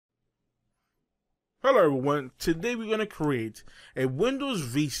Hello everyone, today we're going to create a Windows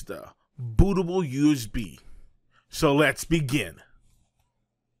Vista Bootable USB. So let's begin.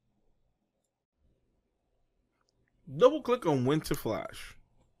 Double click on WinToFlash.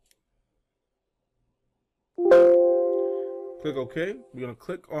 Click OK. We're going to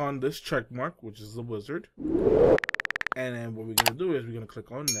click on this check mark, which is the wizard. And then what we're going to do is we're going to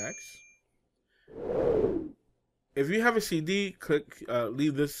click on Next. If you have a CD,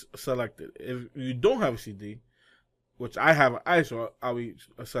 leave this selected. If you don't have a CD, which I have an ISO, I'll be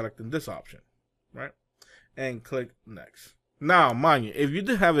selecting this option, right? And click Next. Now, mind you, if you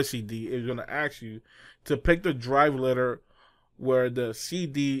did have a CD, it's going to ask you to pick the drive letter where the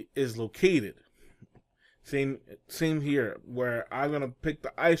CD is located. Same here, where I'm going to pick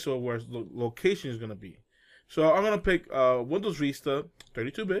the ISO where the location is going to be. So I'm going to pick Windows Vista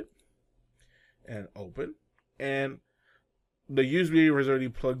 32-bit and open. And the USB is already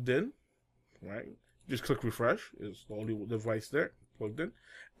plugged in, right? Just click refresh. It's the only device there plugged in.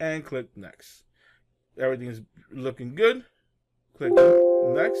 And click Next. Everything is looking good. Click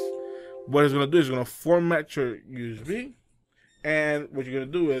Next. What it's going to do is going to format your USB. And what you're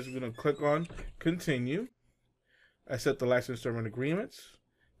going to do is you're going to click on Continue. Accept the license term and agreements.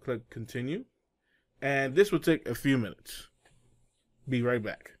 Click Continue. And this will take a few minutes. Be right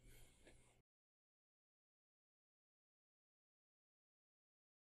back.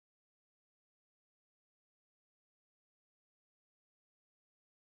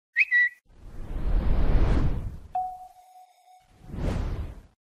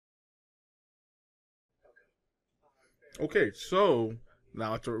 Okay, so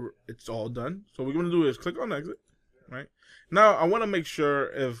now it's all done. So what we're going to do is click on Exit, right? Now, I want to make sure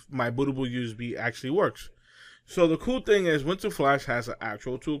if my bootable USB actually works. So the cool thing is WinToFlash has an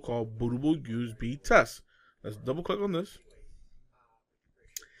actual tool called Bootable USB Test. Let's double click on this.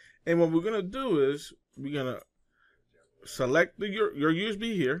 And what we're going to do is we're going to select your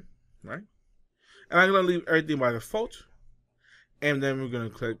USB here, right? And I'm going to leave everything by default. And then we're going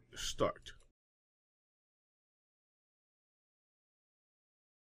to click Start.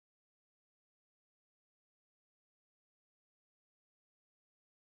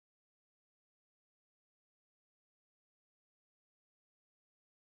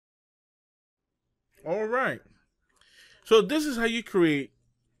 All right. So this is how you create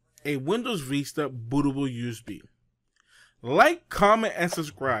a Windows Vista bootable USB. Like, comment, and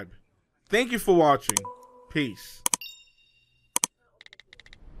subscribe. Thank you for watching. Peace.